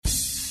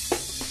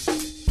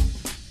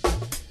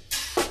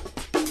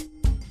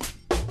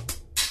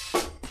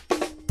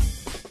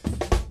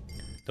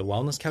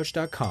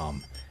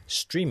thewellnesscouch.com,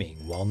 streaming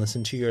wellness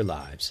into your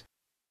lives.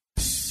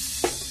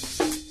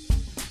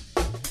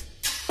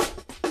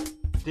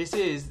 This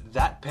is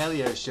That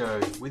Paleo Show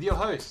with your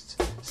hosts,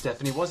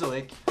 Stephanie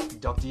Wozalik,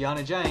 Dr.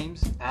 Yana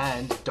James,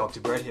 and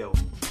Dr. Brett Hill.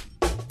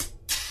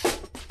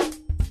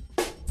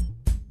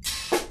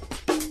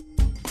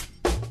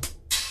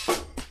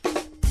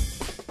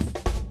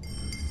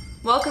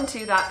 Welcome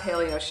to That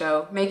Paleo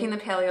Show, making the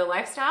paleo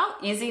lifestyle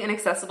easy and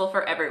accessible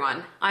for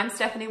everyone. I'm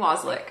Stephanie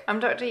Wozalik. I'm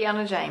Dr.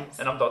 Yana James.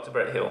 And I'm Dr.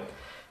 Brett Hill.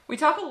 We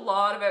talk a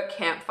lot about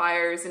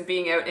campfires and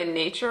being out in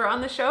nature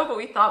on the show, but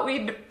we thought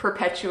we'd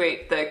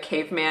perpetuate the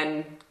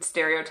caveman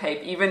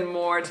stereotype even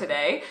more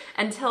today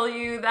and tell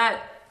you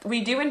that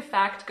we do in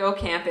fact go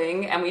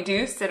camping and we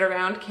do sit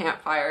around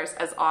campfires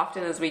as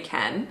often as we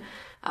can.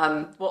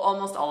 Well,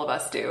 almost all of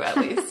us do, at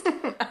least.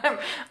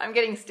 I'm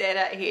getting stared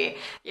at here.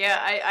 Yeah,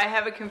 I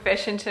have a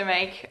confession to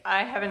make.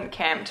 I haven't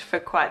camped for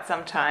quite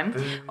some time.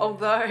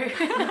 Although,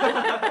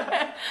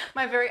 I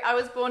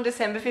was born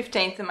December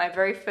 15th and my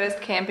very first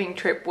camping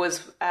trip was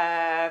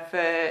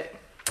for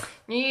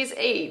New Year's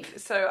Eve.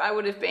 So I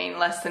would have been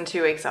less than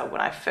 2 weeks old when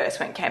I first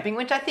went camping,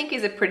 which I think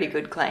is a pretty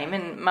good claim.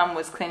 And Mum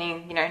was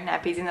cleaning,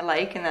 nappies in the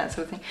lake and that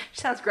sort of thing. Which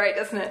sounds great,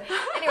 doesn't it?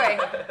 Anyway,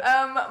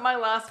 my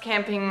last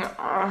camping,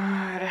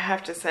 I'd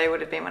have to say,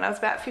 would have been when I was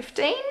about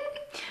 15.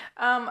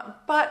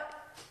 But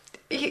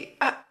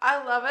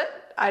I love it.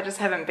 I just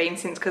haven't been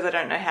since because I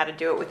don't know how to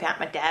do it without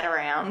my dad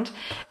around.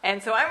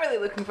 And so I'm really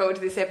looking forward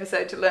to this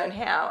episode to learn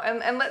how.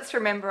 And let's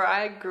remember,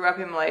 I grew up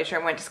in Malaysia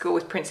and went to school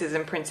with princes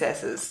and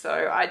princesses.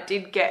 So I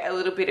did get a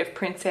little bit of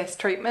princess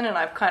treatment and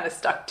I've kind of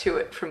stuck to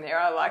it from there.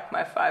 I like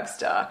my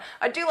 5-star.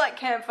 I do like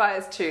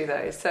campfires too,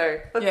 though. So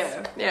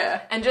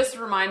yeah. And just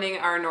reminding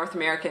our North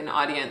American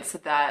audience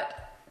that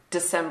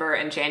December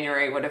and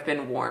January would have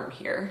been warm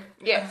here.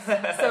 Yes.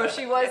 So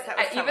she was,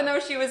 yes, even though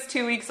she was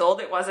 2 weeks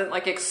old, it wasn't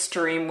like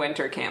extreme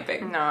winter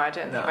camping. No, I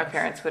don't think my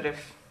parents would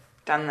have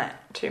done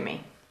that to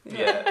me.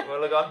 Yeah,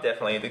 well, look, I'm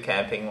definitely into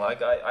camping.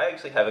 Like, I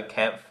actually have a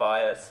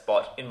campfire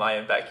spot in my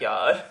own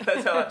backyard.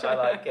 That's how much I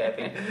like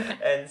camping.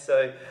 And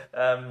so,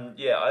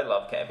 I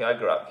love camping. I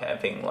grew up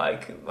camping.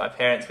 Like, my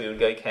parents, we would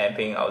go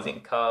camping. I was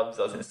in Cubs,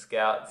 I was in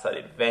Scouts, I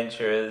did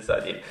Venturers, I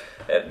did,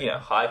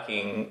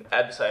 hiking,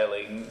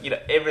 abseiling,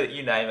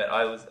 you name it.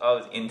 I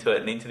was into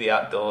it and into the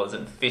outdoors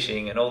and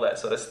fishing and all that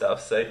sort of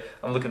stuff. So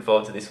I'm looking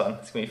forward to this one.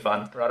 It's going to be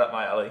fun. Right up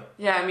my alley.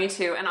 Yeah, me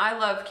too. And I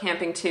love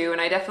camping too. And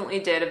I definitely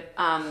did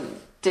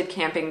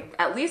camping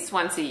at least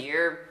once a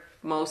year,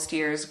 most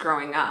years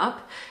growing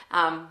up.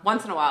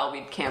 Once in a while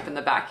we'd camp in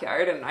the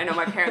backyard, and I know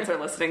my parents are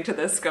listening to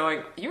this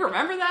going, you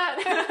remember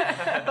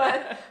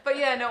that? but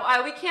yeah, no,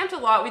 we camped a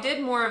lot. We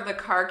did more of the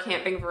car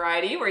camping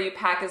variety where you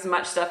pack as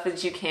much stuff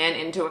as you can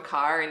into a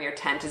car and your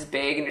tent is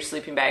big and your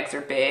sleeping bags are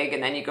big,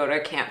 and then you go to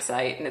a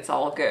campsite and it's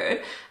all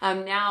good.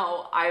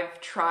 Now I've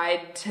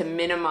tried to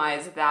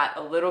minimize that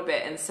a little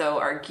bit, and so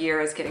our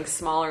gear is getting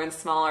smaller and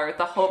smaller with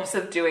the hopes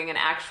of doing an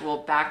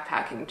actual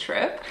backpacking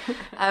trip.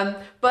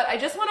 But I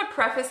just want to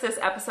preface this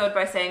episode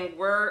by saying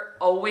we're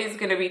always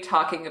going to be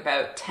talking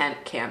about tent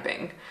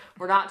camping.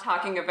 We're not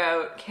talking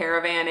about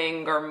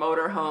caravanning or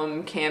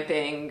motorhome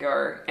camping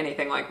or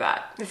anything like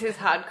that. This is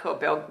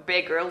hardcore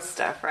Bear Grylls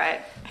stuff,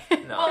 right?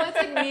 No. Well, it's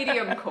like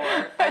medium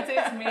core. I'd say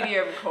it's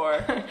medium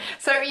core.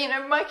 So,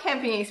 my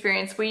camping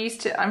experience,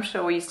 I'm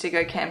sure we used to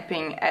go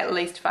camping at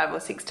least 5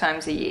 or 6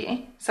 times a year.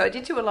 So I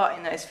did do a lot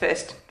in those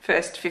first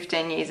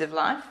 15 years of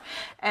life.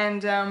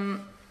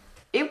 And,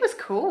 it was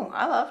cool.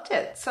 I loved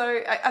it.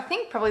 So I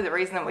think probably the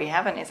reason that we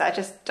haven't is I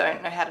just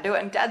don't know how to do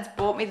it. And Dad's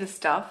bought me the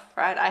stuff,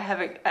 right? I have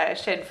a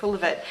shed full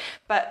of it.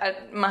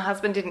 But my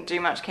husband didn't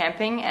do much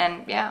camping.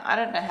 And, I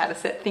don't know how to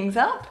set things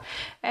up.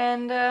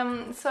 And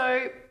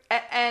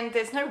and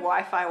there's no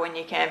Wi-Fi when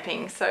you're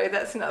camping. So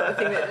that's another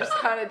thing that just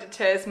kind of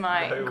deters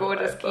my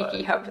gorgeous,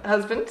 geeky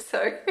husband.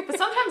 So, but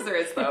sometimes there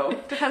is, though.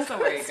 Depends on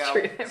where you go.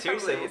 True.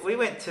 Seriously, we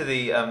went to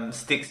the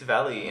Styx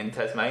Valley in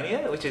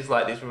Tasmania, which is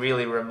like this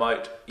really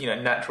remote,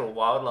 natural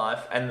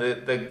wildlife, and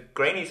the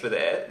greenies were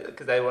there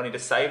because they wanted to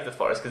save the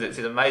forest because it's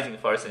an amazing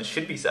forest and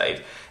should be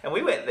saved. And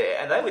we went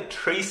there, and they were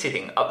tree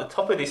sitting up the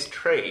top of this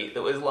tree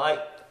that was like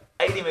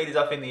 80 metres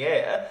up in the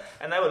air,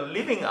 and they were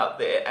living up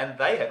there, and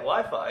they had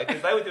Wi-Fi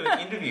because they were doing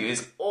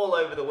interviews all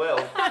over the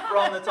world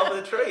from the top of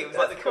the tree. It was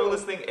like the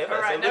coolest thing ever.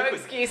 All right, so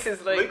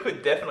excuses, Luke. Luke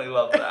would definitely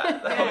love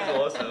that. That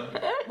was awesome.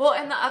 Well,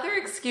 and the other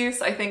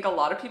excuse I think a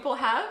lot of people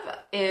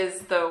have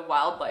is the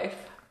wildlife.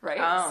 Right?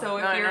 Oh, so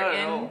if no, you're not in...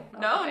 at all.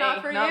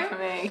 Not for you? Not for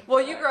me.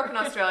 Well, you grew up in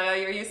Australia.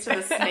 You're used to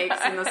the snakes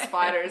and the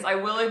spiders. I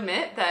will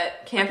admit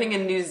that camping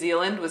in New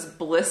Zealand was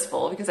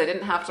blissful because I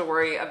didn't have to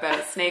worry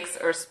about snakes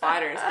or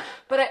spiders.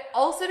 But I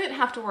also didn't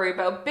have to worry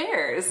about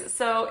bears.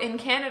 So in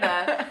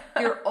Canada,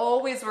 you're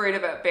always worried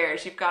about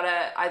bears. You've got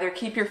to either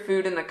keep your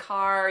food in the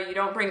car, you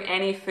don't bring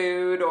any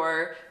food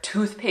or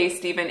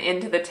toothpaste even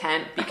into the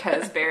tent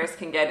because bears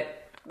can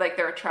get... like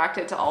they're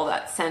attracted to all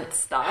that scent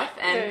stuff,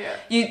 and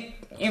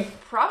you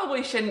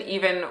probably shouldn't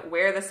even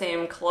wear the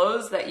same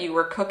clothes that you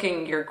were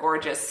cooking your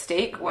gorgeous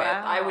steak with.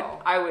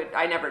 Wow.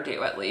 I never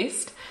do, at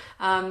least.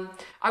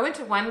 I went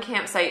to one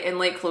campsite in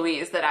Lake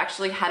Louise that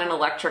actually had an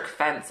electric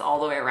fence all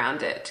the way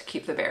around it to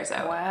keep the bears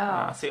out.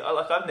 Wow. See,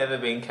 I've never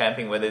been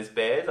camping where there's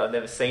bears. I've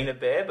never seen a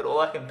bear, but all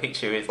I can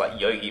picture is like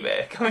Yogi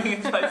Bear coming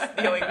and like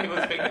stealing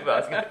people's picnic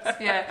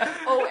baskets. Yeah.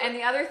 Oh, and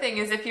the other thing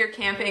is if you're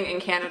camping in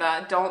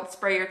Canada, don't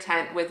spray your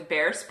tent with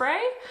bear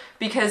spray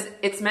because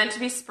it's meant to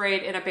be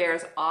sprayed in a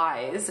bear's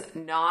eyes,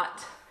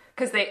 not...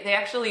 Because they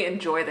actually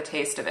enjoy the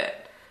taste of it.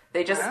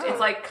 They just, it's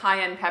like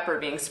cayenne pepper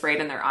being sprayed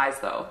in their eyes,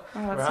 though.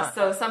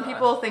 So some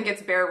people think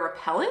it's bear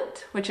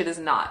repellent, which it is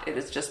not. It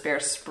is just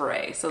bear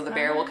spray. So the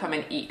bear will come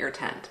and eat your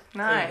tent.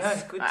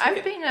 Nice. Good I've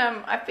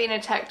tip. been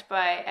attacked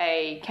by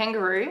a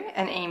kangaroo,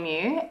 an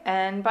emu,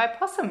 and by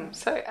possum.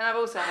 And I've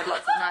also had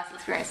lots of nice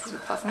experiences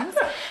with possums.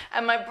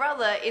 And my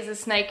brother is a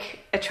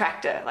snake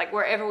attractor. Like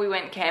wherever we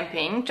went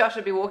camping, Josh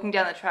would be walking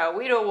down the trail.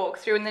 We'd all walk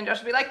through, and then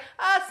Josh would be like,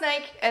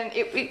 snake, and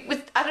it was,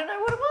 I don't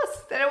know what it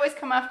was. They'd always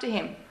come after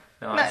him.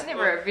 Nice. No,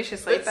 never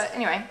viciously, but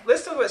anyway.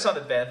 Let's talk about some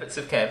of the benefits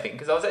of camping,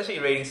 because I was actually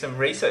reading some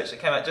research that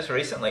came out just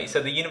recently.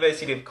 So the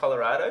University of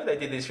Colorado, they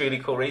did this really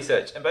cool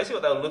research, and basically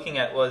what they were looking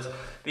at was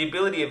the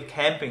ability of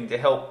camping to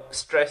help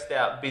stressed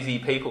out, busy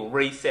people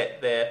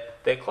reset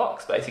their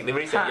clocks, basically,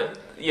 reset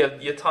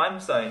your time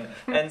zone.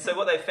 And so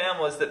what they found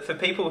was that for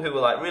people who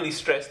were like really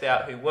stressed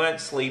out, who weren't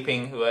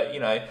sleeping, who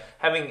were,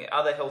 having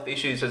other health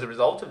issues as a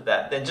result of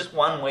that, then just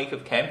 1 week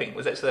of camping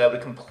was actually able to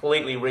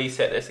completely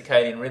reset their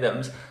circadian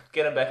rhythms,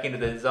 get them back into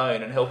their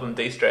zone and help them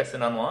de-stress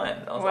and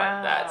unwind. I was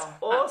like, that's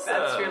awesome.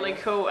 That's really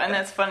cool. And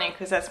that's funny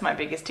because that's my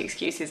biggest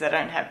excuse is I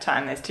don't have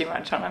time. There's too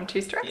much on. I'm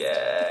too stressed.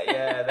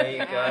 Yeah, there you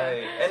go.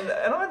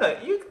 And I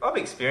know, I've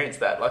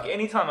experienced that. Like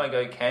anytime I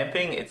go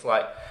camping, it's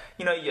like,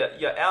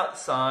 you're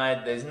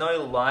outside, there's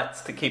no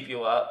lights to keep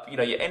you up, you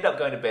end up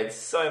going to bed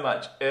so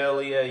much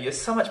earlier, you're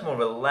so much more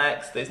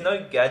relaxed, there's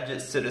no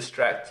gadgets to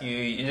distract you,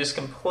 you just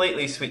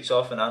completely switch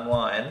off and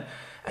unwind,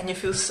 and you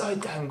feel so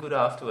damn good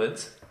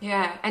afterwards.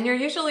 Yeah, and you're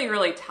usually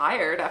really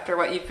tired after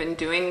what you've been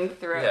doing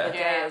throughout the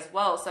day as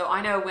well. So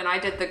I know when I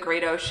did the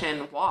Great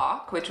Ocean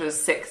Walk, which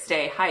was a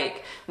 6-day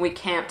hike, we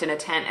camped in a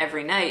tent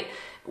every night,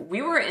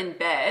 we were in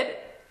bed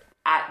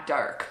at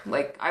dark.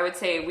 Like I would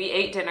say we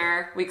ate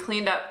dinner, we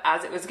cleaned up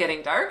as it was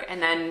getting dark,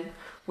 and then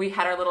we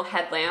had our little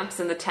headlamps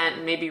in the tent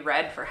and maybe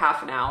read for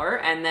half an hour,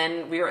 and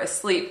then we were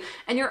asleep.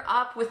 And you're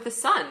up with the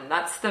sun.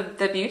 That's the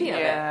beauty of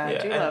it. Yeah,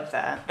 I do love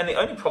that. And the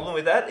only problem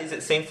with that is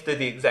it seems to do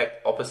the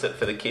exact opposite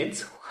for the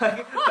kids.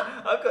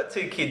 I've got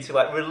 2 kids who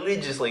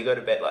religiously go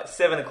to bed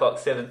 7 o'clock,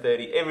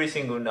 7:30 every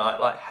single night,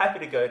 happy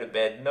to go to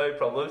bed, no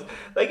problems.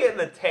 They get in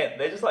the tent,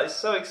 they're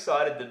just so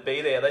excited to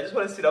be there. They just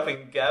want to sit up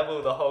and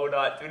gabble the whole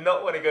night, do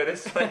not want to go to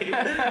sleep.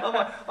 I'm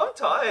like, I'm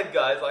tired,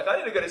 guys. I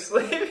need to go to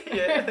sleep.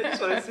 Yeah, they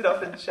just want to sit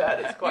up and chat.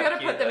 It's quite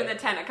cute. You got to put them in the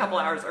tent a couple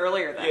hours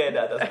earlier then. Yeah,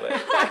 no, it doesn't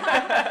work.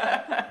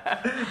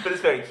 But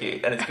it's very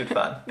cute and it's good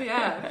fun.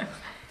 Yeah.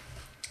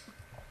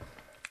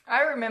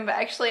 I remember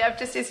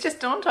it's just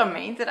dawned on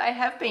me that I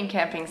have been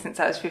camping since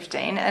I was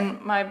 15, and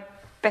my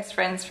best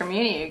friends from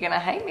uni are going to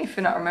hate me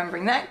for not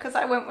remembering that because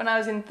I went when I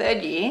was in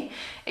 3rd year,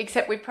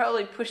 except we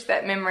probably pushed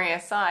that memory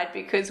aside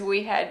because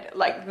we had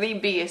the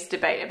biggest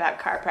debate about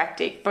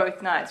chiropractic.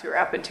 Both nights we were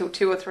up until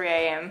 2 or 3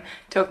 a.m.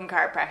 talking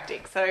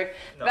chiropractic. So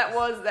that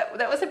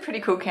was a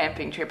pretty cool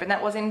camping trip, and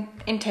that was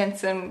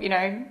intense and,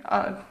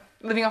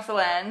 living off the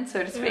land,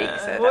 so to speak. Yeah.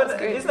 So well, that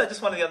was good. Isn't that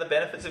just one of the other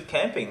benefits of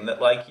camping?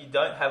 That you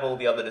don't have all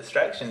the other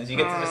distractions. You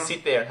get to just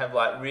sit there and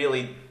have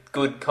really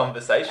good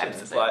conversations.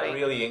 Absolutely. It's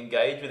really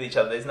engage with each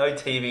other. There's no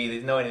TV,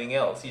 there's no anything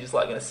else. You're just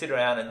going to sit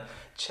around and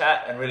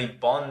chat and really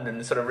bond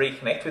and sort of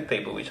reconnect with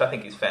people, which I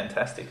think is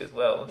fantastic as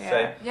well.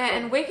 Yeah.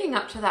 And waking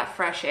up to that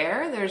fresh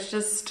air, there's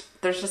just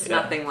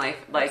nothing like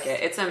it.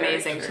 It's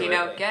amazing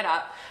to get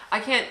up. I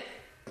can't.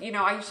 I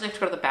usually have to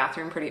go to the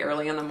bathroom pretty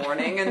early in the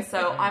morning, and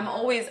so I'm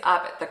always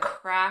up at the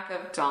crack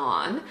of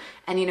dawn,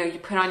 and you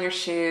put on your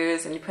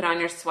shoes and you put on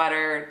your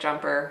sweater,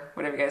 jumper,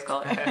 whatever you guys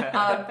call it,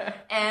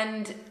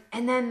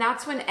 and then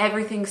that's when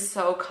everything's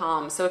so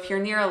calm. So if you're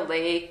near a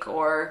lake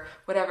or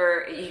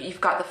whatever,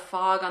 you've got the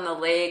fog on the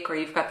lake, or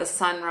you've got the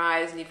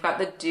sunrise and you've got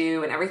the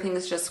dew, and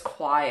everything's just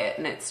quiet,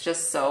 and it's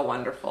just so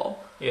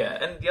wonderful.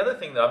 Yeah, and the other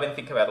thing that I've been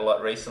thinking about a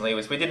lot recently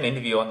was we did an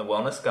interview on the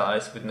Wellness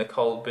Guys with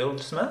Nicole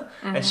Bildsma,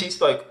 and she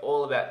spoke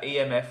all about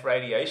EMF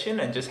radiation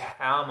and just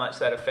how much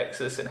that affects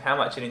us and how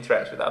much it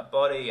interacts with our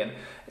body, and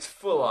it's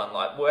full on,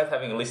 worth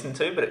having a listen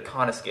to, but it's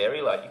kind of scary.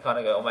 You kind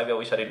of go, oh, maybe I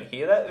wish I didn't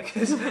hear that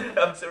because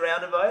I'm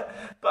surrounded by it.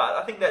 But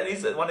I think that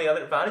is one of the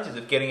other advantages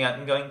of getting out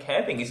and going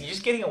camping is you're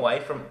just getting away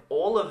from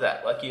all of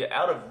that. You're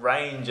out of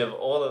range of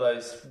all of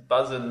those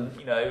buzzing,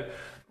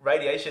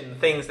 radiation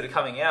things that are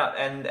coming out,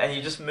 and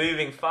you're just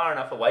moving far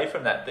enough away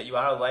from that you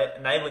are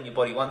enabling your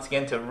body once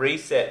again to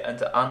reset and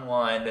to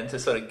unwind and to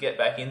sort of get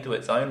back into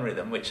its own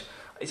rhythm, which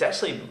is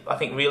actually, I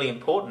think, really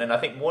important, and I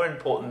think more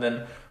important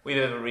than we've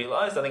ever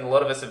realised. I think a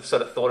lot of us have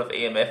sort of thought of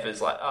EMF as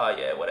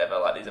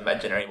whatever, these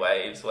imaginary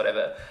waves,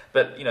 whatever.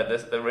 But,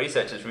 the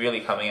research is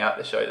really coming out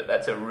to show that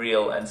that's a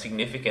real and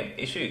significant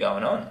issue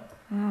going on.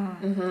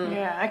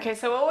 Yeah, okay,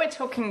 so while we're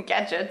talking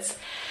gadgets,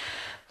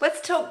 Let's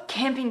talk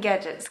camping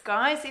gadgets,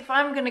 guys. If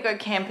I'm going to go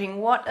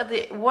camping,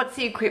 what's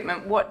the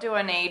equipment? What do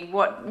I need?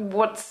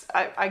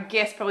 I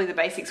guess probably the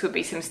basics would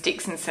be some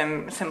sticks and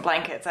some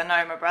blankets. I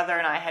know my brother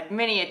and I had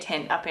many a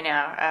tent up in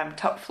our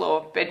top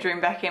floor bedroom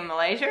back in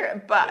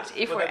Malaysia. But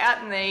if we're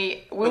out in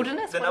the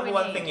wilderness, the number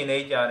one thing you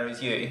need, Yana,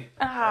 is you.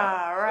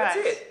 Ah, right.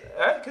 That's it.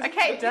 Right?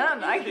 Okay,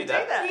 done. I can do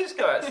that. You just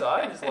go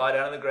outside, just lie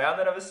down on the ground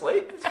and have a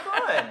sleep. It's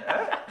fine.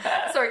 Right?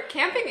 Sorry,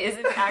 camping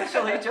isn't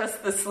actually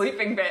just the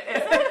sleeping bit,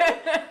 is it?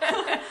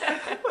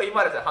 Well, you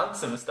might have to hunt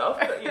some stuff,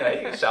 but you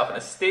can sharpen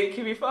a stick,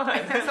 you'll be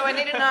fine. So I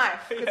need a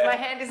knife because my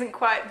hand isn't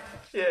quite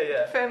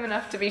firm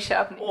enough to be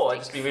sharpening. Or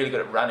sticks. just be really good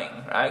at running,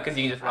 right? Because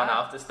you can just run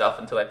after stuff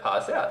until they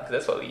pass out, because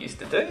that's what we used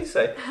to do.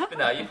 So, but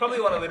no, you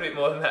probably want a little bit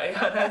more than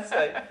that.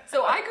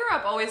 So I grew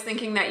up always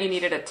thinking that you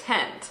needed a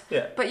tent.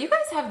 Yeah. But you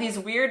guys have these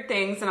weird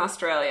things in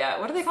Australia.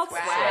 What are they called?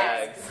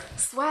 Swags.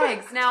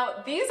 Swags.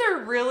 Now, these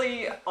are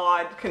really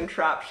odd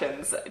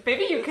contraptions.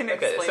 Maybe you can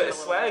explain Okay, so it a a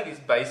swag is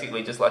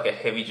basically just like a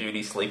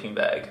heavy-duty sleeping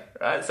bag,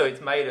 right? So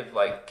it's made of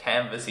like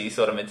canvasy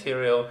sort of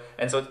material,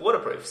 and so it's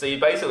waterproof. So you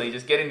basically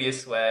just get into your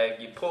swag,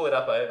 you pull it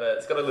up over,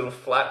 it's got a little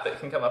flap that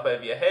can come up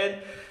over your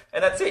head,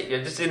 and that's it.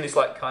 You're just in this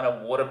like kind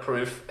of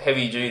waterproof,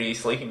 heavy-duty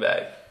sleeping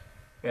bag.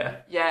 Yeah.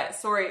 Yeah,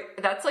 sorry.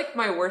 That's like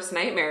my worst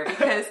nightmare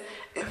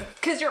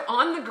because you're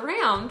on the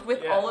ground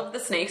with all of the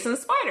snakes and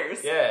spiders.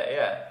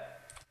 Yeah.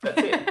 That's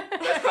it.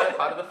 That's kind of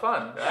part of the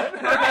fun,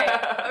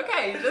 right?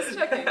 Okay, just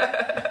checking.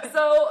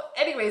 So,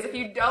 anyways, if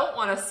you don't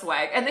want a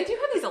swag, and they do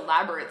have these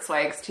elaborate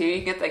swags too.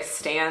 You can get like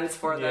stands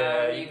for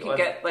them. You can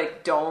get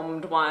like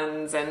domed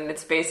ones, and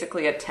it's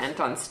basically a tent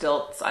on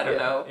stilts. I don't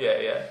know.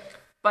 Yeah.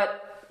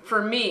 But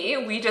for me,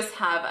 we just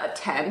have a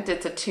tent.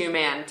 It's a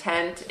 2-man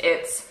tent.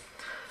 It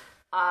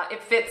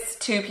fits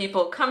 2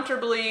 people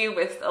comfortably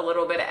with a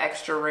little bit of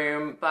extra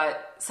room,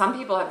 but some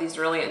people have these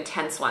really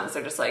intense ones.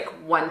 They're just like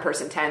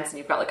 1-person tents and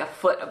you've got like a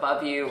foot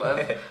above you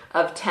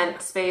of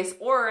tent space,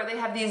 or they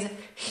have these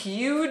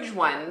huge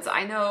ones.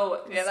 I know.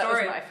 Yeah, that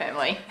was my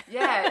family.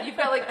 Yeah, you've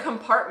got like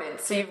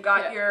compartments. So you've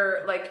got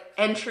your like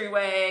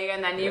entryway,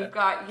 and then you've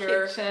got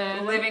your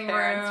kitchen, living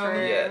parents'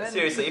 room. Yeah,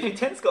 seriously, if your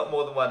tent's got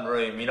more than one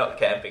room, you're not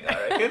camping,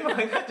 I reckon.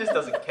 Like, that just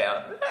doesn't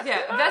count.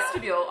 Yeah, a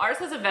vestibule. Ours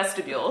has a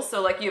vestibule,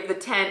 so like you have the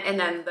tent, and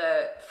then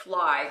the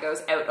fly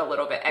goes out a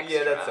little bit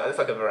extra. Yeah, that's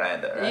like a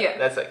veranda, right? Yeah.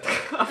 That's like...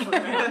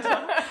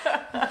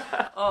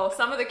 Oh,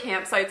 some of the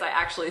campsites I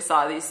actually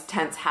saw, these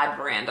tents had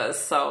verandas,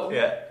 so...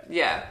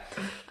 Yeah.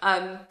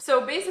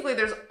 So basically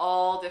there's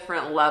all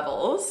different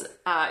levels.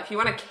 If you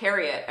want to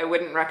carry it, I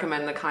wouldn't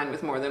recommend the kind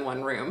with more than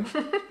one room.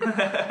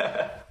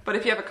 But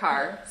if you have a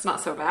car, it's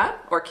not so bad.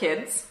 Or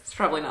kids, it's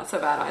probably not so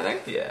bad either.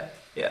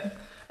 Yeah.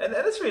 And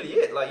that's really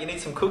it. Like, you need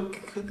some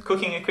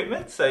cooking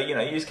equipment. So, you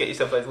just get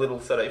yourself those little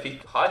sort of, if you're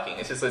hiking,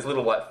 it's just those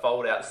little, like,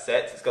 fold-out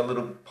sets. It's got a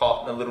little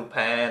pot and a little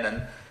pan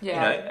and,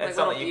 and like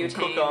something you can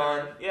cook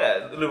on.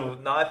 Yeah, a little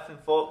knife and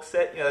fork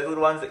set. Those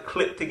little ones that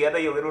clip together,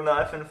 your little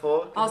knife and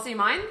fork. Oh, see,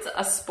 mine's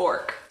a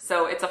spork.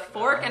 So it's a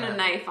fork and a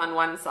knife on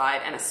one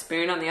side and a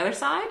spoon on the other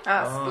side.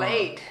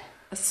 Splade.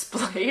 A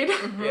splade?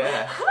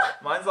 Yeah.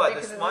 Mine's like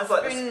the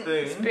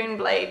spoon. Spoon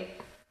blade.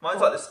 Mine's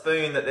like the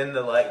spoon that then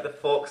the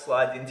fork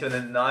slides into and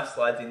then the knife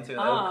slides into, and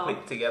they all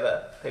click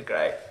together. They're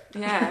great.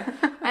 Yeah.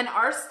 And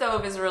our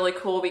stove is really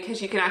cool because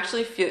you can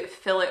actually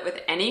fill it with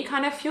any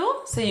kind of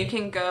fuel. So you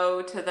can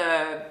go to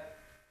the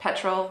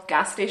petrol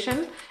gas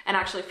station and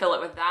actually fill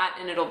it with that,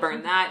 and it'll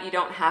burn that. You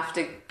don't have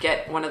to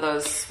get one of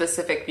those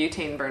specific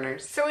butane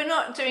burners. So we're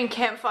not doing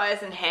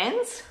campfires and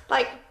hands?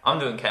 I'm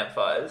doing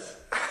campfires.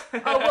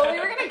 Oh, well, we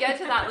were going to get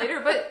to that later,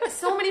 but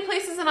so many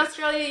places in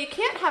Australia you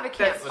can't have a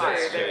campfire.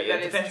 That's true. Yeah,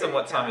 it depends on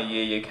what time of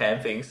year you're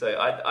camping. So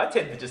I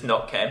tend to just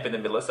not camp in the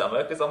middle of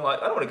summer because I'm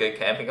like, I don't want to go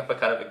camping if I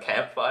can't have a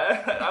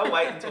campfire. I'll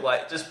wait until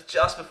like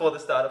just before the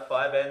start of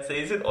fire ban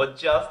season or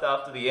just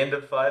after the end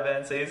of fire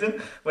ban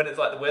season when it's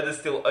like the weather's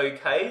still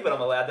okay, but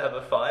I'm allowed to have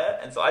a fire.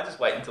 And so I just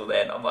wait until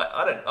then. I'm like,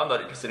 I'm not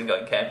interested in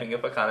going camping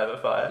if I can't have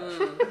a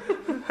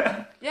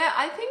fire. Yeah,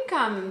 I think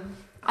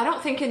I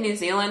don't think in New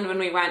Zealand when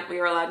we went we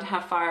were allowed to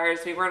have fires.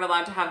 We weren't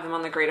allowed to have them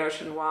on the Great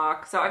Ocean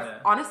Walk. So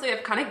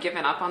I've kind of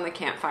given up on the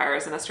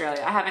campfires in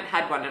Australia. I haven't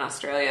had one in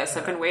Australia, so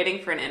I've been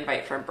waiting for an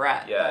invite from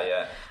Brett.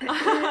 Yeah.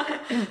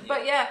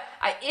 But yeah,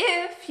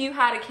 if you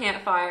had a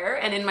campfire,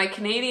 and in my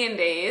Canadian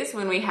days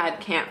when we had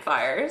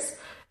campfires,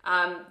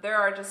 there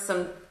are just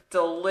some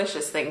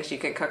delicious things you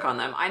can cook on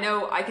them. I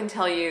know I can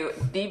tell you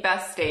the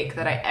best steak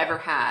that I ever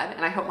had,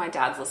 and I hope my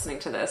dad's listening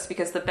to this,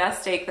 because the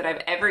best steak that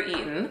I've ever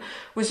eaten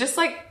was just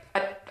like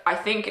I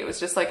think it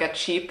was just like a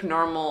cheap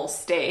normal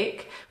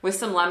steak with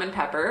some lemon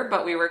pepper,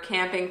 but we were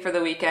camping for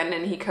the weekend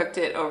and he cooked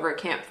it over a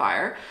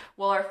campfire.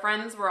 Well, our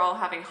friends were all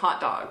having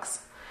hot dogs,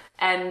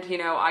 and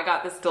I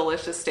got this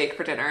delicious steak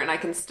for dinner, and I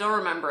can still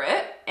remember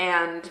it.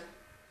 And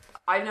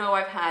I know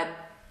I've had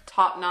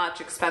top-notch,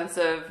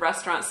 expensive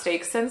restaurant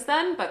steaks since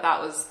then, but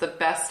that was the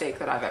best steak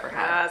that I've ever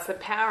had. It's the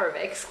power of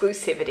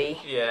exclusivity.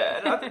 Yeah,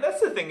 and I think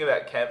that's the thing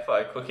about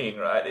campfire cooking,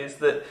 right? Is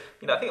that,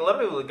 I think a lot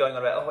of people are going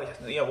on about,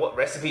 what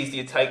recipes do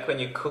you take when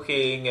you're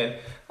cooking? And,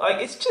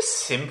 it's just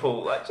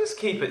simple. Just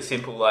keep it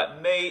simple.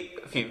 Meat,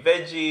 a few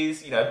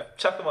veggies,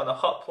 chuck them on the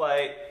hot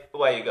plate,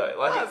 away you go.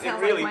 It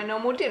sounds like my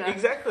normal dinner.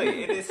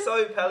 Exactly. It is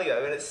so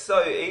paleo and it's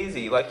so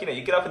easy. You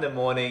get up in the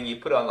morning, you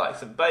put on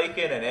some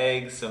bacon and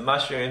eggs, some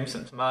mushrooms,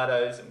 some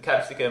tomatoes, some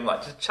capsicum,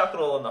 just chuck it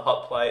all on the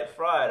hot plate,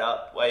 fry it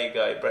up, away you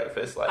go,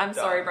 breakfast. I'm done.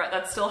 sorry, Brett,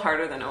 that's still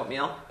harder than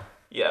oatmeal.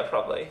 Yeah,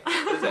 probably.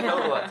 It's a hell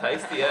of a lot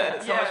tastier and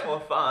it's so much more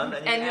fun.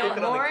 And you can cook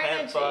it on the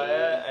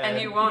campfire. And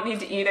you won't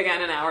need to eat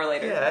again an hour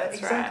later. Yeah,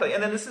 exactly. Right.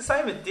 And then it's the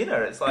same at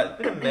dinner. It's a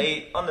bit of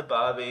meat on the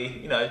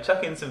barbie,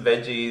 chuck in some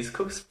veggies,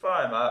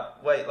 fry them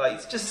up.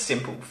 It's just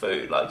simple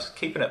food, just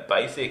keeping it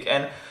basic.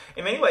 And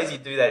in many ways you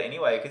do that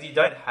anyway because you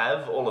don't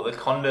have all of the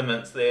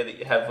condiments there that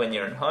you have when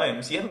you're in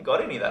home, so you haven't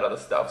got any of that other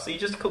stuff. So you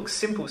just cook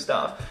simple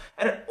stuff.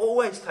 And it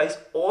always tastes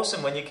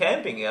awesome when you're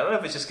camping. I don't know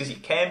if it's just because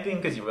you're camping,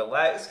 because you're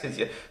relaxed, because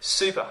you're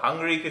super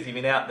hungry, because you've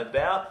been out and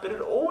about, but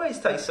it always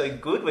tastes so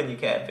good when you're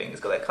camping. It's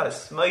got that kind of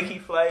smoky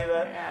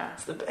flavour. Yeah.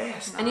 It's the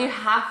best. And you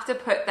have to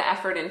put the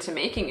effort into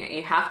making it.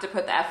 You have to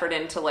put the effort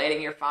into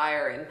lighting your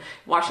fire and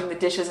washing the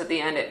dishes at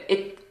the end.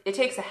 It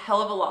takes a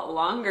hell of a lot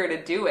longer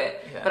to do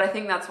it, but I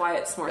think that's why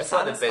it's more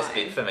satisfying. It's the best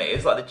bit for me.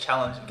 It's the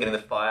challenge of getting the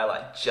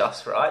fire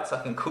just right, so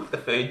I can cook the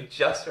food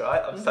just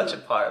right. I'm such a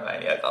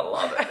pyromaniac. I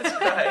love it. It's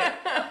great.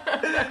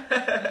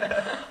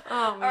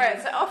 All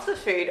right, so off the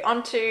food,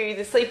 onto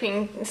the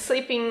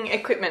sleeping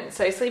equipment.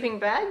 So sleeping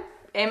bag,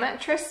 air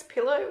mattress,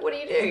 pillow. What do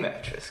you do? Air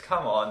mattress.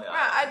 Come on.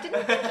 Right, I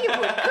didn't think you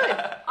would. Good.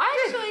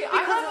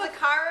 Because of the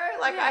Cairo,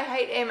 I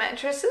hate air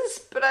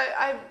mattresses, but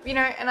I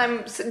and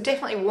I'm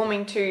definitely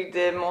warming to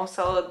the more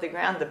solid the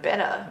ground, the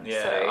better.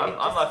 Yeah, so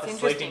I'm like a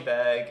sleeping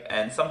bag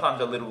and sometimes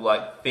a little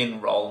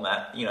thin roll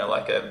mat,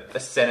 like a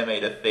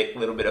centimetre thick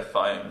little bit of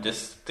foam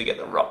just to get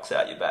the rocks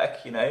out your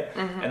back, and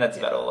that's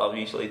about all I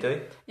usually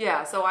do.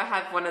 Yeah, so I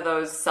have one of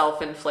those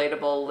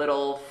self-inflatable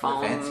little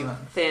foam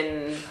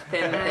thin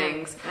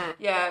things.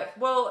 Yeah,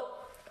 well,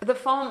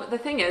 the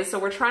thing is, so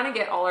we're trying to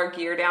get all our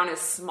gear down as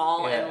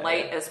small and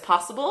light as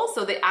possible,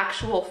 so the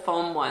actual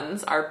foam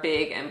ones are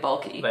big and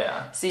bulky. They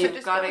are. So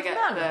you've got to get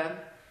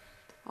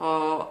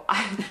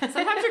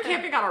sometimes you're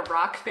camping on a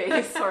rock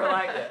face or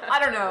I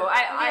don't know.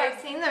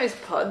 I've seen those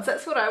pods.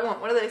 That's what I want.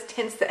 One of those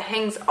tents that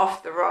hangs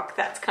off the rock.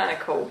 That's kind of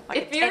cool.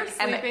 If you're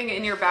sleeping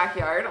in your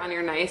backyard on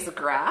your nice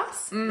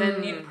grass,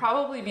 then you'd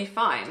probably be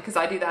fine because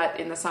I do that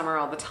in the summer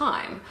all the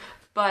time.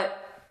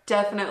 But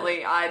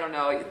definitely, I don't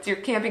know. Your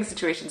camping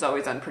situation's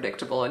always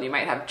unpredictable, and you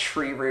might have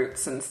tree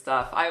roots and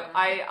stuff.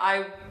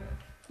 I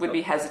would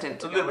be hesitant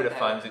to go. A little bit of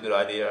foam's a good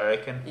idea, I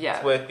reckon. Yeah,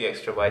 it's worth the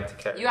extra weight to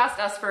carry. You asked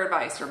us for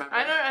advice, remember?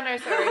 I know.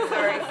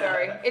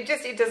 Sorry. It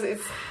does.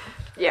 It's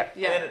yeah.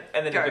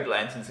 And then a good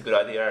lantern's a good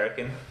idea, I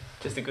reckon.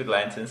 Just a good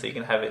lantern so you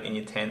can have it in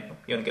your tent.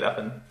 You want to get up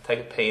and take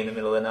a pee in the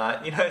middle of the night.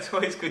 It's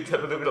always good to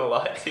have a little bit of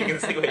light so you can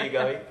see where you're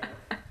going.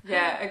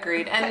 Yeah,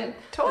 agreed. And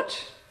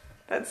torch.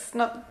 That's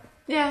not.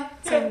 Yeah.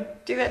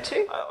 Do that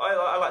too.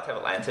 I like to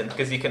have a lantern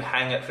because you can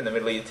hang it from the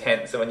middle of your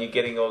tent. So when you're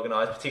getting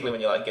organised, particularly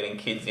when you're getting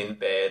kids in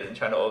bed and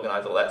trying to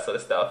organise all that sort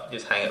of stuff, you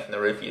just hang it from the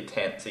roof of your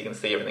tent so you can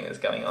see everything that's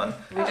going on.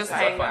 We just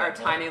hang our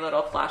tiny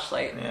little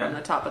flashlight from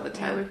the top of the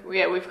tent.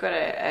 We've got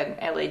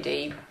an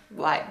LED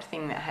light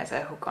thing that has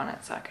a hook on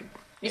it, so I could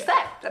use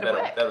that. That'll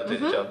work. That'll do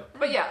the job.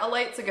 But yeah, a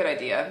light's a good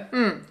idea.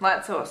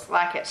 Light source,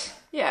 like it.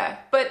 Yeah,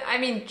 but I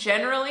mean,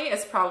 generally,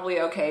 it's probably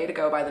okay to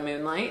go by the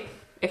moonlight.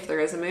 If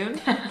there is a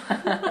moon.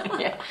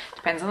 Yeah,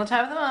 depends on the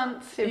time of the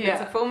month. If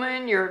it's a full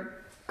moon, you're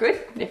good.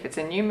 If it's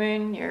a new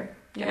moon, you're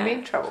going to be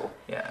in trouble.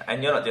 Yeah,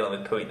 and you're not dealing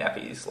with pooey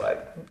nappies.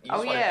 You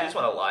just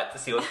want a light to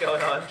see what's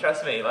going on.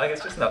 Trust me,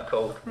 it's just not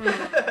cool.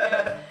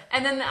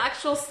 And then the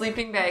actual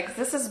sleeping bags,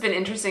 this has been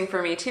interesting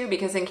for me too,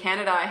 because in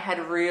Canada I had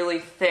really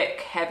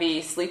thick,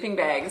 heavy sleeping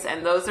bags,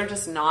 and those are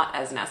just not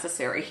as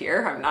necessary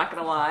here. I'm not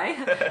going to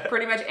lie.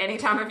 Pretty much any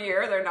time of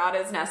year, they're not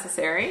as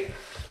necessary.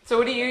 So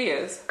what do you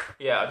use?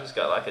 Yeah, I've just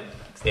got a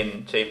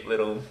thin, cheap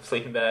little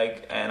sleeping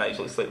bag, and I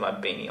usually sleep with my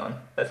beanie on.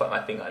 That's my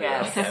thing I do.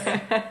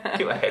 Yes.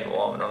 Keep my head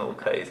warm and I'm all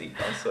cozy.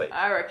 I'm sweet.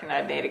 I reckon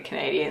I'd need a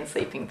Canadian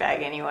sleeping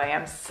bag anyway.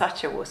 I'm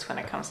such a wuss when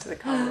it comes to the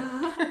cold.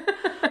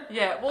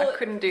 Yeah, well, I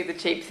couldn't do the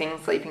cheap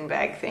sleeping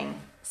bag thing.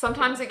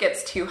 Sometimes it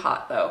gets too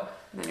hot though.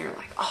 And then you're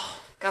like,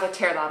 gotta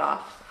tear that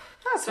off.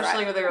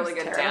 Especially with a really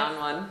good down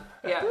one.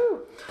 Yeah.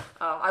 Oh,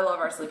 I love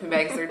our sleeping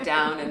bags. They're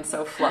down and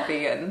so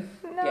fluffy and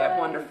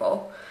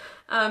wonderful.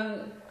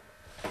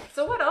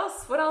 So what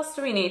else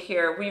do we need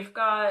here? We've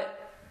got,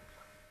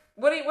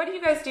 what do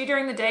you guys do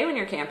during the day when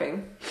you're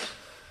camping?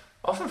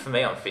 Often for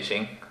me, I'm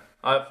fishing.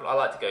 I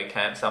like to go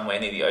camp somewhere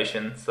near the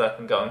ocean so I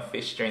can go and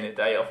fish during the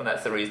day. Often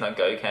that's the reason I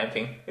go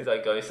camping, is I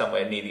go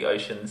somewhere near the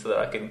ocean so that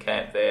I can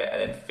camp there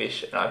and then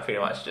fish, and I pretty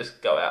much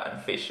just go out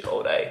and fish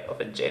all day off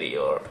a jetty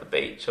or off a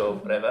beach or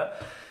whatever.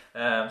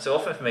 So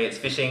often for me it's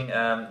fishing.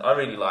 I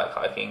really like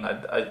hiking.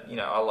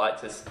 I like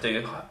to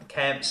do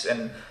camps,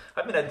 and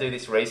I've been able to do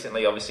this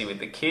recently, obviously with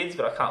the kids,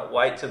 but I can't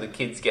wait till the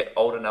kids get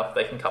old enough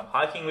they can come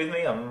hiking with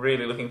me. I'm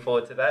really looking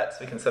forward to that, so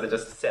we can sort of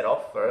just set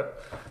off for a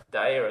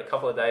day or a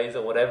couple of days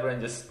or whatever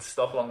and just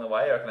stop along the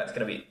way. I reckon that's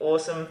going to be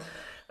awesome.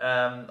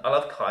 I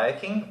love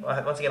kayaking.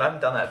 Once again, I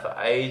haven't done that for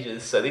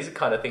ages, so these are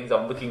kind of things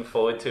I'm looking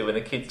forward to when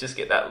the kids just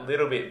get that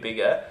little bit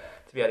bigger,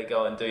 to be able to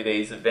go and do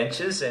these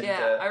adventures. And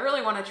I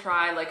really want to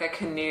try like a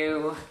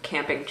canoe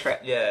camping trip.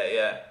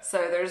 Yeah. So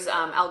there's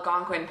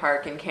Algonquin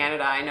Park in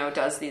Canada, I know,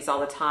 does these all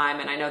the time,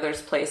 and I know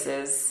there's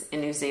places in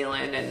New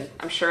Zealand, and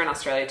I'm sure in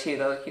Australia too,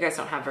 though you guys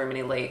don't have very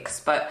many lakes,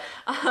 but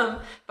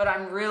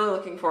I'm really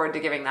looking forward to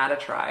giving that a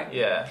try.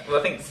 Yeah, well,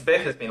 I think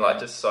Beth has been like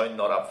just so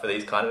not up for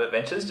these kind of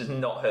adventures, just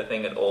not her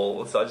thing at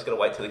all, so I just got to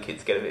wait till the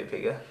kids get a bit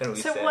bigger. Then we'll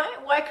be So set.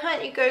 why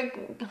can't you go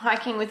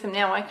hiking with them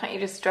now? Why can't you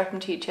just strap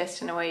them to your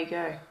chest and away you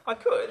go? I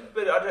could,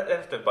 but I'd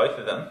have to have both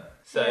of them.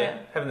 So Yeah.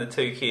 having the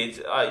two kids,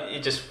 I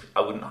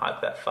wouldn't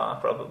hike that far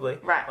probably.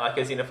 Right. Like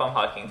as in if I'm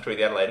hiking through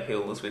the Adelaide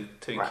Hills with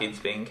two Right. kids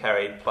being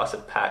carried plus a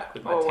pack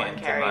with my Or tent one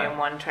and carrying my... and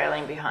one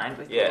trailing behind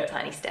with Yeah. little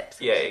tiny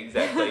steps. Yeah,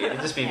 exactly. It'd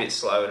just be a bit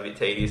slow and a bit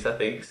tedious, I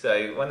think.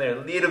 So when they're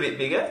a little bit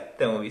bigger,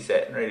 then we'll be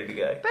set and ready to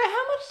go. But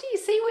how much do you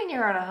see when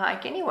you're on a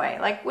hike anyway?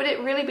 Like, would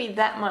it really be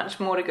that much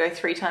more to go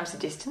 3 times the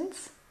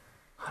distance?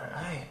 I don't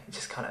know. It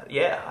just kind of,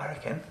 I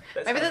reckon.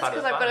 Maybe that's part of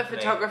because the I've got a fun for me.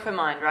 photographer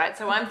mind, right?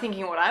 So I'm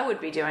thinking what I would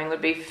be doing would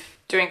be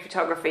doing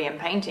photography and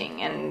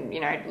painting. And,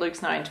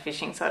 Luke's not into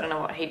fishing, so I don't know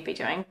what he'd be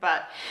doing.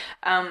 But,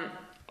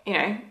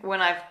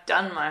 when I've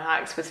done my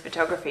hikes with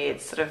photography,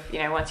 it's sort of,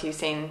 once you've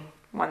seen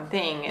one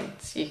thing,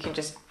 you can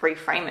just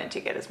reframe it to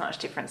get as much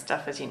different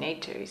stuff as you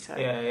need to. So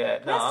Yeah.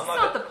 No, That's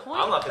not the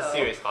point, I'm like though. a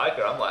serious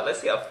hiker. I'm like,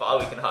 let's see how far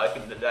we can hike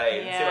in the day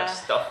and see how Yeah. much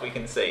stuff we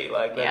can see.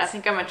 Like, Yeah, I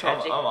think I'm a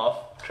tragic. I'm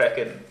off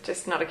trekking.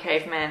 Just not a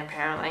caveman,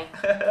 apparently.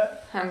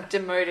 I'm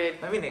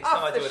demoted. Maybe next Off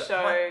time I do the it,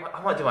 show.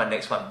 I might do my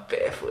next one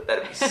barefoot.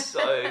 That'd be so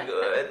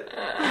good.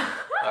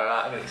 All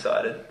right, I'm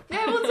excited.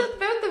 Yeah, well, it's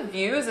about the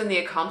views and the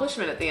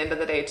accomplishment at the end of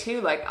the day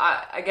too. Like,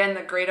 again,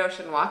 the Great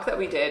Ocean Walk that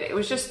we did, it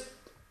was just...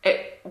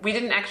 we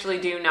didn't actually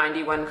do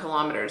 91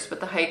 kilometers, but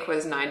the hike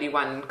was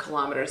 91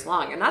 kilometers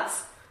long, and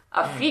that's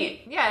a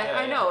feat. Yeah,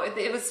 I know.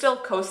 It was still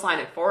coastline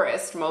and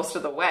forest most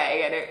of the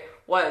way, and it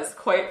was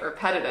quite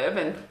repetitive.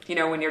 And,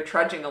 when you're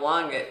trudging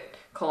along at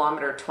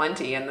kilometer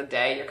 20 in the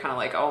day, you're kind of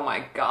like, oh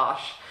my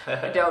gosh,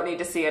 I don't need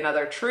to see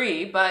another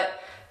tree. But,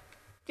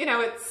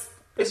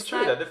 It's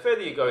true though. The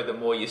further you go, the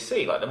more you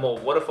see. Like the more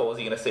waterfalls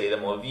you're going to see, the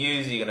more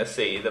views you're going to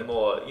see, the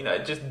more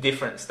just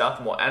different stuff.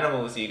 The more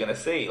animals you're going to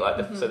see. Like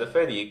so, the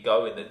further you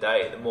go in the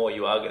day, the more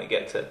you are going to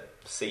get to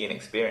see and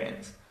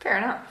experience. Fair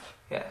enough.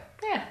 Yeah.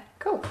 Yeah,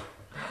 cool.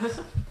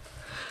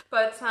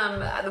 But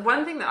the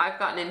one thing that I've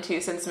gotten into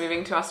since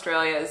moving to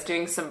Australia is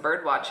doing some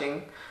bird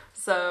watching.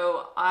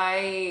 So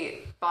I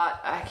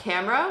bought a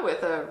camera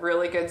with a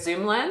really good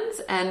zoom lens,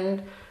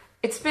 and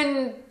it's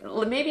been,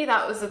 maybe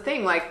that was the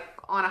thing, like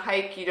on a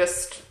hike you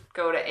just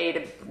go to A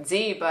to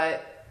Z,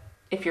 but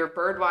if you're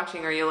bird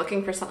watching or you're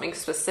looking for something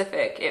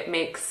specific, it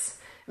makes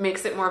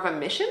it more of a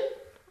mission,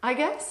 I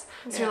guess.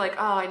 So you're like,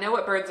 oh, I know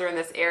what birds are in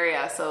this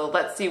area, so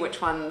let's see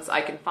which ones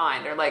I can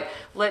find. Or like,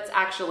 let's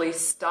actually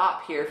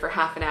stop here for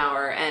half an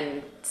hour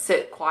and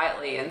sit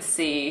quietly and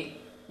see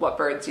what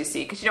birds you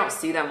see. Because you don't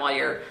see them while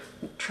you're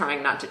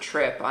trying not to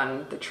trip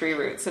on the tree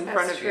roots in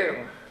front of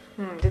you.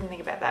 Didn't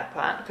think about that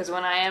part. Because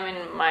when I am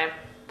in my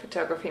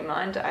photography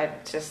mind,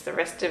 the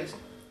rest of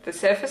the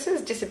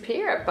surfaces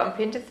disappear. I bump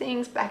into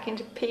things, back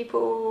into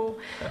people.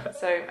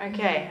 So,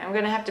 okay, I'm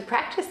going to have to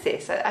practice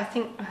this. I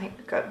think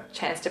we've got a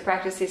chance to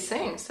practice this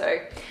soon. So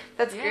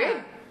that's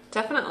good.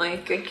 Definitely.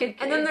 Good.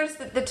 And then there's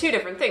the two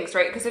different things,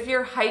 right? Because if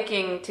you're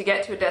hiking to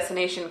get to a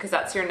destination because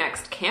that's your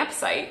next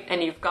campsite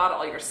and you've got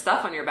all your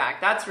stuff on your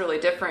back, that's really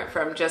different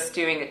from just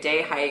doing a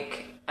day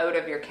hike out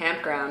of your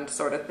campground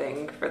sort of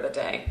thing for the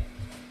day.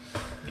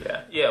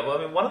 Yeah. Well,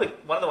 I mean, one of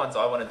the ones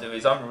I want to do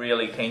is I'm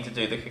really keen to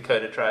do the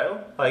Kokoda Trail,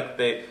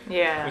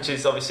 which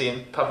is obviously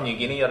in Papua New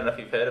Guinea. I don't know if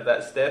you've heard of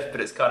that, Steph, but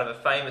it's kind of a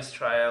famous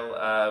trail.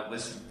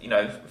 Was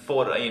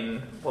fought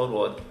in World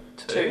War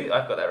II.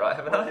 I've got that right,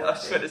 haven't I? I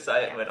was going to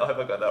say it and went, I hope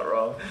I got that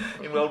wrong.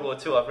 In World War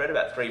II, I've read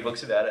about 3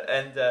 books about it,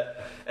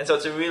 and so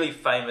it's a really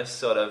famous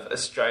sort of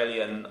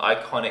Australian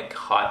iconic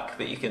hike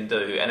that you can do,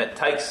 and it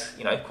takes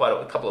quite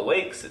a couple of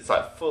weeks. It's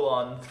like full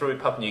on through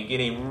Papua New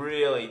Guinea,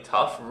 really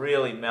tough,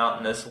 really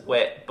mountainous,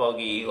 wet,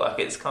 boggy. Like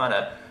it's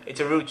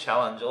a real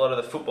challenge. A lot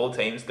of the football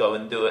teams go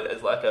and do it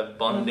as like a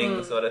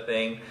bonding sort of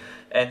thing.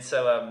 And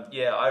so,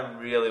 I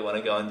really want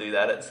to go and do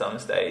that at some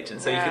stage. And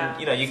so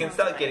you can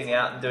start getting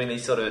out and doing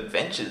these sort of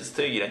adventures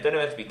too. Don't even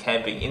have to be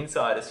camping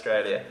inside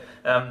Australia.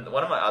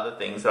 One of my other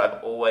things that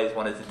I've always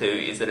wanted to do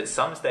is that at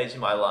some stage in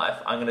my life,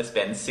 I'm going to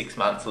spend 6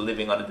 months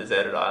living on a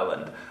deserted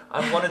island.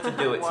 I've wanted to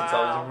do it since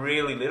I was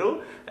really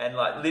little, and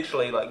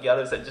literally,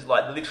 Yado said,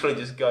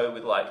 just go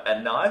with like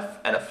a knife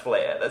and a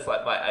flare. That's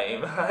like my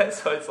aim, right?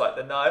 So it's like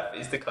the knife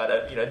is to kind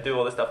of do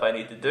all the stuff I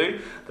need to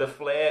do. The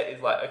flare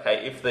is like,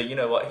 okay, if the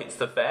hits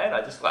the fan,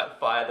 I just like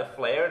fire the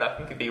flare and I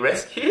can be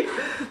rescued.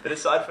 But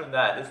aside from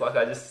that, it's like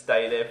I just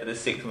stay there for the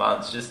 6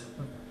 months, just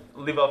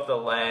live off the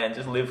land,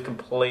 just live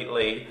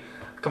completely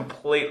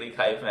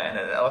caveman.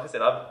 And like I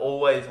said, I've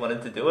always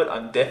wanted to do it.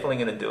 I'm definitely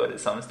going to do it at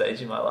some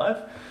stage in my life.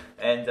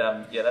 And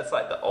that's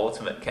like the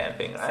ultimate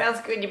camping, right?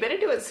 Sounds good. You better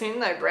do it soon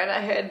though, Brett.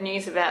 I heard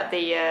news about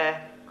the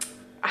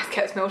ice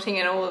caps melting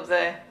and all of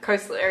the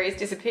coastal areas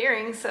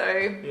disappearing, so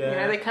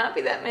there can't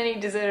be that many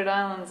deserted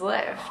islands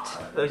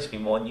left. There'll just be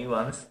more new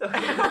ones. Some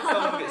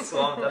will get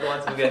swamped, other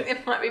ones will get... There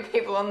might be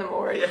people on them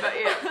already, but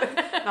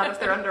yeah. Not if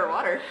they're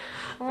underwater.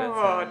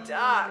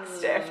 Dark,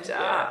 Steph,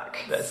 dark.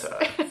 Yeah, that's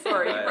right.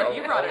 Sorry,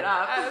 you brought it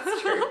up.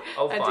 That's true.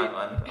 I'll find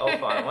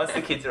one. Once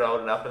the kids are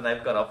old enough and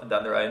they've gone off and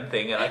done their own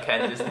thing and I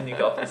can just nick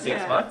off for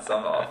 6 months,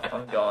 I'm off.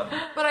 I'm gone.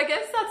 But I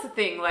guess that's the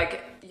thing,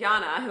 like,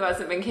 Yana, who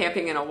hasn't been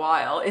camping in a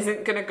while,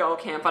 isn't going to go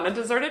camp on a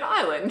deserted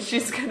island.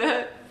 She's going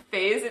to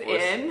phase it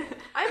in.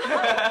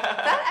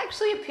 That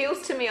actually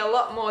appeals to me a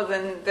lot more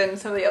than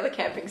some of the other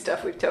camping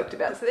stuff we've talked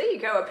about. So there you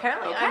go.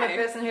 Apparently I'm a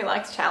person who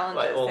likes challenges.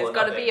 Like there's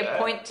got to be a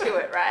point to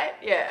it, right?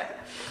 Yeah.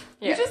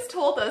 You just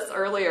told us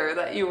earlier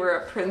that you were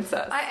a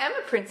princess. I am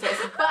a princess,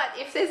 but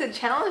if there's a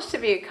challenge to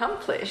be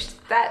accomplished,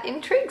 that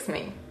intrigues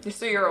me.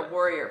 So you're a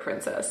warrior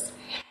princess.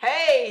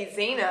 Hey,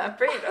 Xena,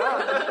 bring it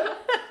on.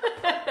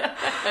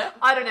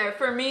 I don't know.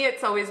 For me,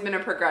 it's always been a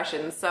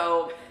progression.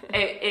 So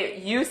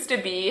it used to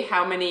be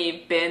how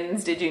many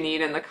bins did you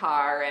need in the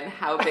car and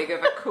how big of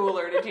a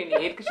cooler did you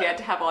need because you had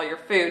to have all your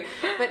food.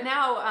 But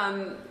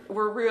now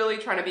we're really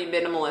trying to be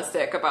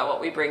minimalistic about what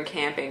we bring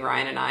camping,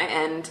 Ryan and I.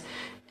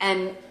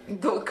 And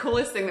the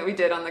coolest thing that we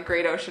did on the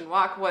Great Ocean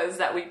Walk was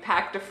that we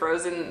packed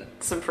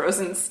some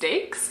frozen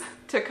steaks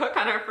to cook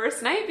on our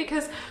first night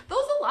because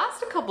those will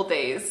last a couple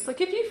days. Like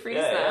if you freeze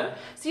them. Yeah.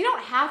 So you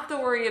don't have to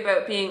worry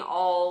about being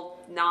all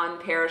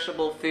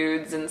non-perishable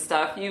foods and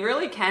stuff. You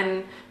really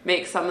can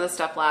make some of the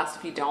stuff last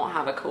if you don't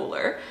have a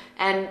cooler.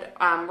 And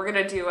we're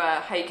going to do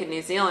a hike in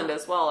New Zealand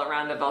as well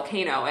around a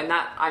volcano. And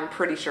that I'm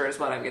pretty sure is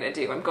what I'm going to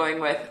do. I'm going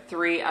with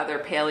 3 other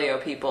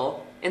paleo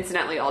people,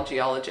 incidentally all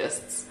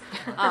geologists.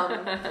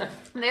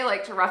 They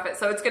like to rough it,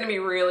 so it's going to be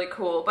really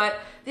cool. But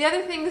the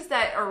other things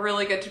that are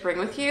really good to bring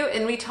with you,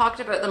 and we talked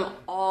about them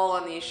all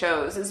on these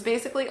shows, is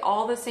basically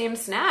all the same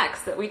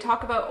snacks that we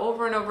talk about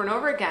over and over and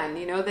over again.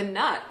 You know, the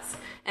nuts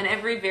and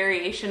every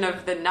variation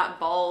of the nut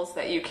balls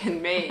that you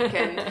can make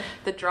and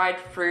the dried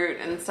fruit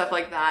and stuff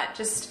like that.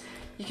 Just,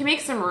 you can make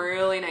some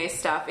really nice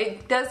stuff.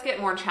 It does get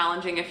more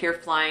challenging if you're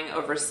flying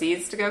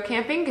overseas to go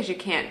camping because you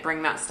can't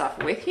bring that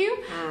stuff with you.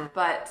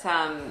 But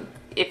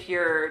if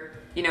you're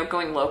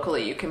going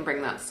locally, you can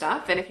bring that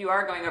stuff. And if you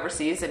are going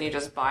overseas, then you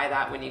just buy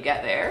that when you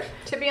get there.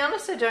 To be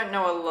honest, I don't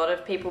know a lot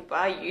of people,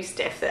 bar you,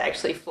 Steph, that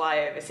actually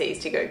fly overseas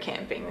to go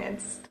camping.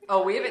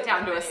 We have it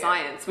down to a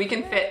science. We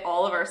can fit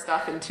all of our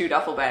stuff in 2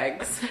 duffel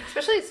bags.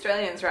 Especially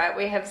Australians, right?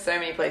 We have so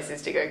many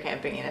places to go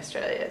camping in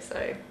Australia,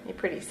 so you're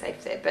pretty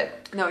safe there.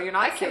 But no, you're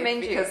not safe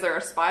because there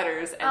are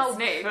spiders and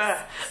snakes.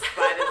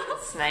 Spiders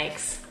and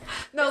snakes.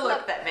 No, look,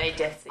 not that many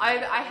deaths. I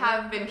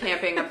have been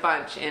camping a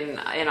bunch in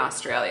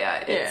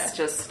Australia. It's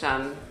just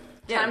time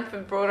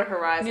for broader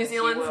horizons. New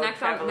Zealand's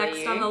next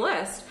on the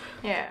list.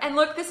 Yeah. And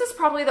look, this is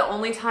probably the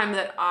only time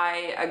that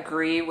I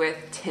agree with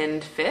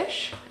tinned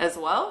fish as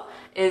well.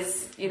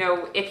 Is,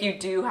 if you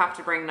do have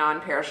to bring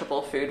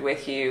non-perishable food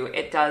with you,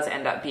 it does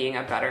end up being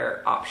a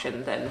better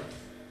option than,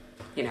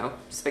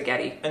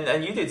 spaghetti.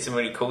 And you did some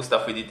really cool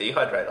stuff with your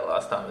dehydrator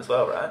last time as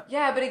well, right?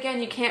 Yeah, but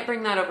again, you can't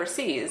bring that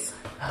overseas.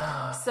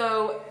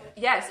 So,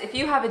 yes, if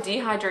you have a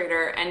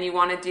dehydrator and you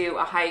want to do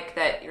a hike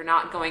that you're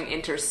not going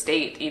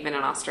interstate, even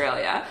in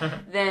Australia,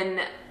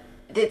 then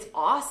it's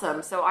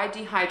awesome. So I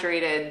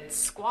dehydrated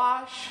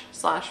squash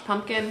 /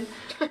 pumpkin,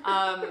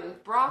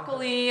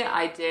 broccoli.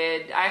 I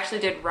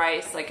actually did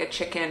rice, like a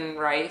chicken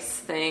rice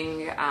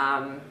thing.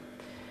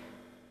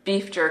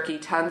 Beef jerky,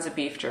 tons of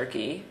beef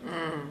jerky.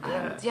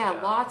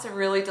 Lots of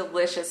really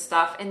delicious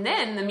stuff. And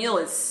then the meal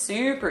is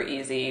super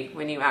easy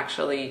when you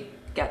actually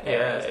get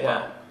there as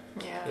well.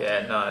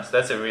 Yeah, nice.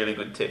 That's a really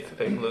good tip for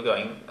people who are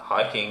going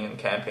hiking and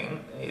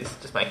camping, is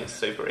just make it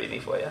super easy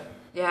for you.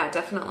 Yeah,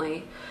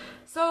 definitely.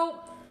 So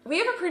we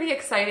have a pretty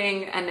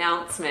exciting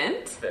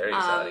announcement. Very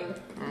exciting.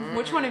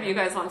 Which one of you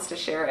guys wants to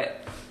share it?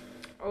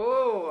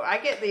 Oh, I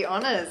get the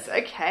honours.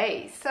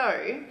 Okay,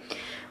 so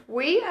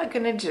we are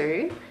going to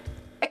do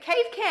a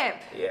cave camp.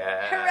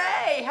 Yeah.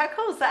 Hooray! How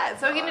cool is that?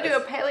 So we're going to do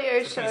a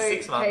paleo show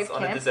 6 months cave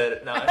on camp. a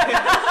desert. No.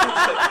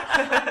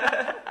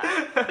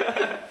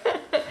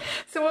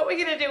 So what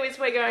we're going to do is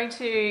we're going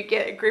to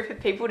get a group of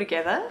people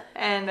together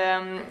and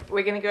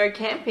we're going to go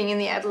camping in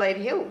the Adelaide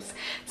Hills.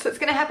 So it's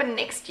going to happen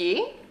next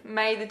year,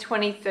 May the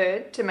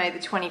 23rd to May the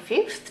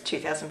 25th,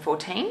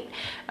 2014.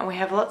 And we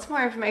have lots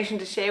more information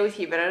to share with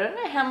you, but I don't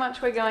know how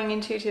much we're going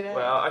into today.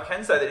 Well, I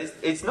can say that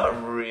it's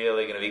not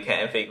really going to be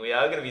camping. We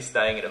are going to be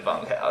staying in a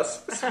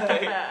bunkhouse.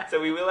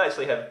 So we will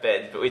actually have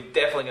beds, but we're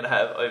definitely going to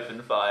have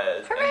open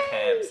fires and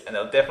camps. And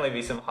there'll definitely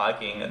be some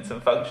hiking and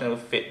some functional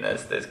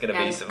fitness. There's going to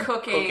be some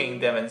cooking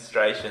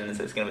demonstrations.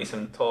 There's going to be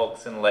some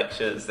talks and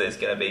lectures. There's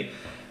going to be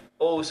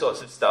all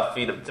sorts of stuff for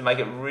you to make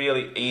it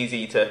really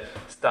easy to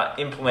start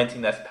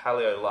implementing this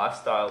paleo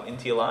lifestyle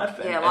into your life.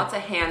 Lots of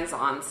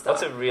hands-on stuff.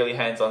 Lots of really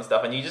hands-on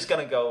stuff, and you're just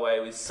going to go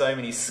away with so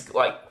many,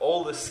 like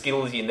all the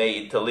skills you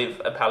need to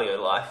live a paleo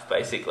life,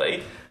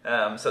 basically.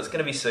 So it's going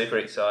to be super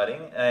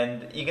exciting,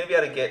 and you're going to be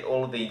able to get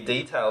all of the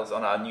details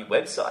on our new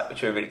website,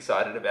 which we're really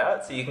excited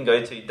about. So you can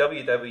go to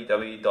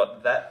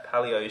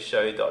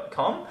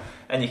www.thatpaleoshow.com,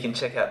 and you can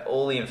check out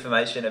all the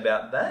information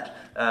about that,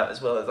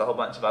 as well as a whole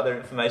bunch of other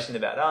information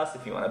about us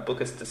if you want to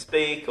book us to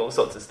speak, all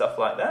sorts of stuff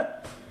like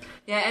that.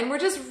 Yeah, and we're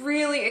just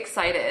really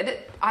excited.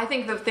 I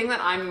think the thing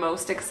that I'm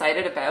most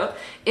excited about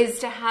is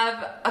to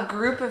have a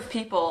group of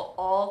people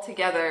all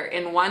together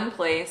in one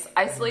place,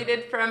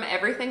 isolated from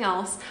everything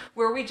else,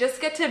 where we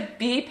just get to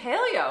be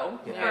paleo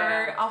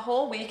for a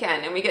whole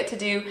weekend, and we get to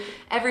do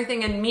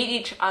everything and meet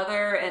each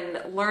other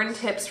and learn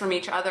tips from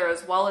each other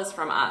as well as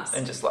from us.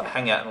 And just like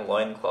hang out in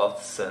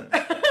loincloths and...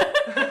 That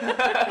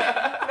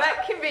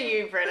can be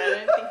you, Brett. I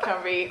don't think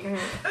I'll be...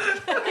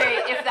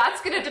 Okay, if that's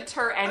going to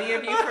deter any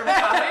of you from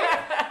coming,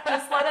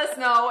 just let us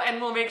know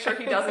and we'll make sure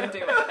he doesn't do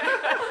it.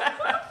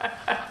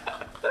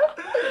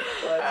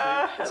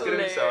 It's going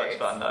to be so much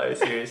fun though,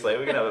 seriously.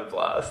 We're going to have a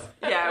blast.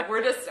 Yeah,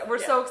 we're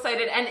so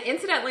excited. And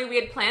incidentally, we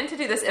had planned to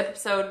do this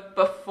episode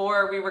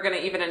before we were going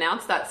to even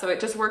announce that, so it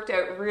just worked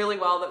out really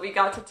well that we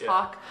got to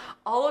talk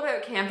all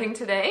about camping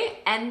today,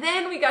 and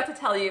then we got to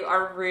tell you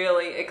our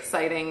really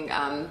exciting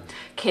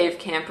cave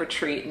camp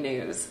retreat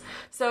news.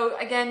 So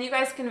again, you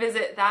guys can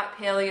visit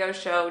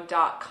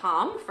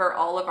thatpaleoshow.com for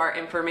all of our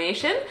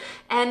information,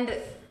 and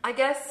I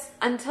guess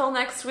until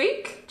next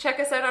week, check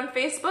us out on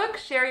Facebook,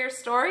 share your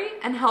story,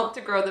 and help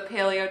to grow the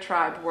paleo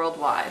tribe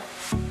worldwide.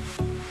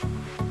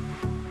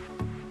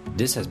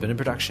 This has been a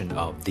production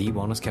of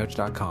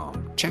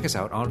TheWellnessCouch.com. Check us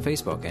out on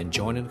Facebook and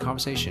join in the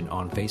conversation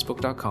on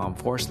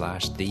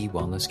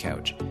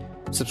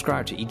Facebook.com/TheWellnessCouch.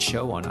 Subscribe to each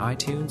show on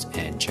iTunes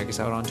and check us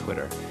out on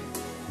Twitter.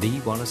 The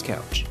Wellness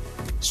Couch,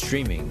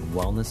 streaming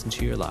wellness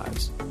into your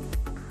lives.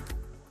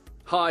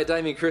 Hi,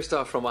 Damien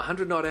Christoph from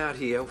 100 Not Out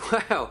here.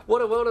 Wow,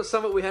 what a wellness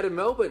summit we had in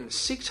Melbourne.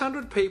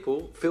 600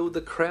 people filled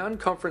the Crown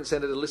Conference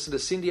Centre to listen to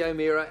Cindy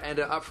O'Meara and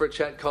her Up for a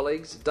Chat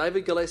colleagues,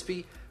 David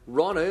Gillespie,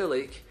 Ron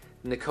Ehrlich,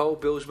 Nicole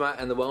Bilsma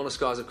and the Wellness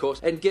Guys, of course.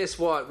 And guess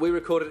what? We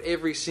recorded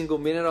every single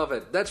minute of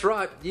it. That's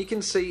right. You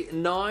can see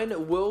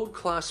 9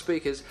 world-class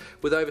speakers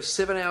with over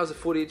 7 hours of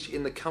footage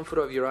in the comfort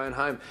of your own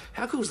home.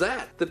 How cool is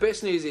that? The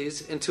best news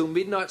is, until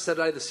midnight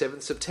Saturday the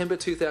 7th, September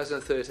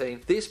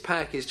 2013, this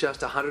pack is just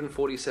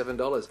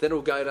 $147. Then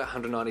it'll go to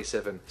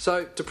 $197.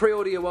 So, to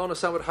pre-order your Wellness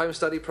Summit Home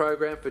Study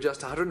Program for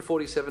just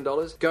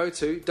 $147, go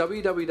to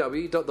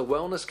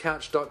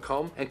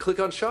www.thewellnesscouch.com and click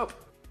on Shop.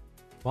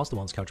 Whilst the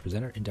Wellness Couch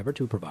presenter endeavored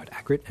to provide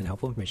accurate and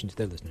helpful information to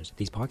their listeners,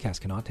 these podcasts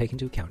cannot take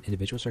into account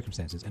individual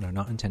circumstances and are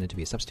not intended to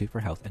be a substitute for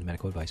health and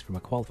medical advice from a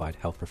qualified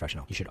health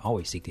professional. You should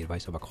always seek the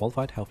advice of a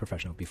qualified health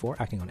professional before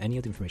acting on any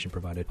of the information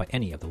provided by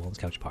any of the Wellness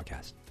Couch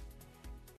podcasts.